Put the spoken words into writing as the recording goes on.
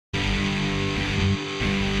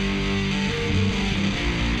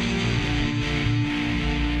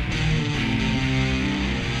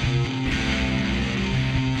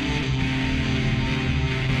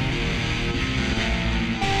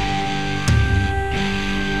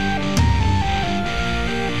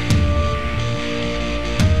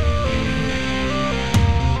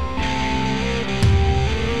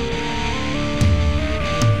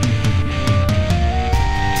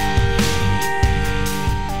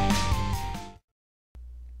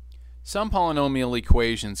Some polynomial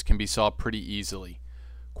equations can be solved pretty easily.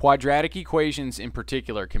 Quadratic equations in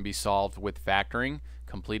particular can be solved with factoring,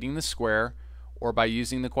 completing the square, or by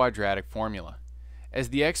using the quadratic formula. As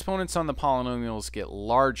the exponents on the polynomials get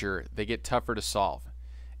larger, they get tougher to solve.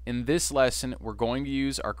 In this lesson, we're going to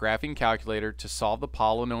use our graphing calculator to solve the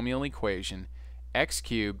polynomial equation x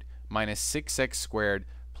cubed minus 6x squared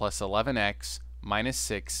plus 11x minus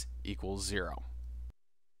 6 equals 0.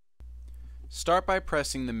 Start by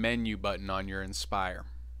pressing the menu button on your Nspire.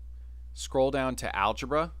 Scroll down to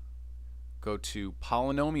Algebra, go to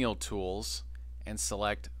Polynomial Tools, and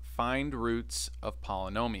select Find Roots of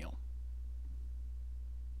Polynomial.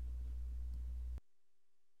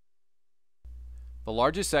 The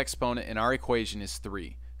largest exponent in our equation is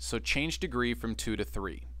 3, so change degree from 2 to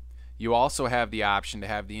 3. You also have the option to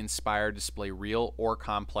have the Nspire display real or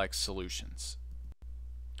complex solutions.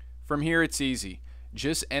 From here it's easy.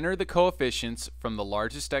 Just enter the coefficients from the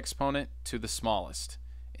largest exponent to the smallest.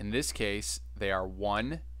 In this case, they are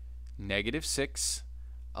 1, -6,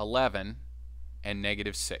 11, and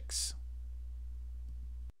 -6.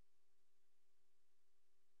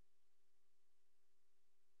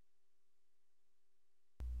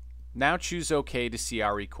 Now choose OK to see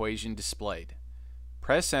our equation displayed.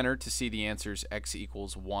 Press Enter to see the answers x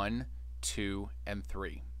equals 1, 2, and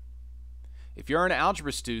 3. If you're an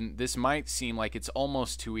algebra student, this might seem like it's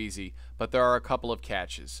almost too easy, but there are a couple of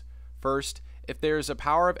catches. First, if there is a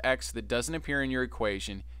power of x that doesn't appear in your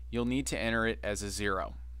equation, you'll need to enter it as a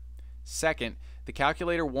 0. Second, the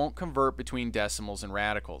calculator won't convert between decimals and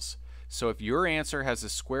radicals, so if your answer has a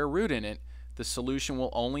square root in it, the solution will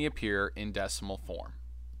only appear in decimal form.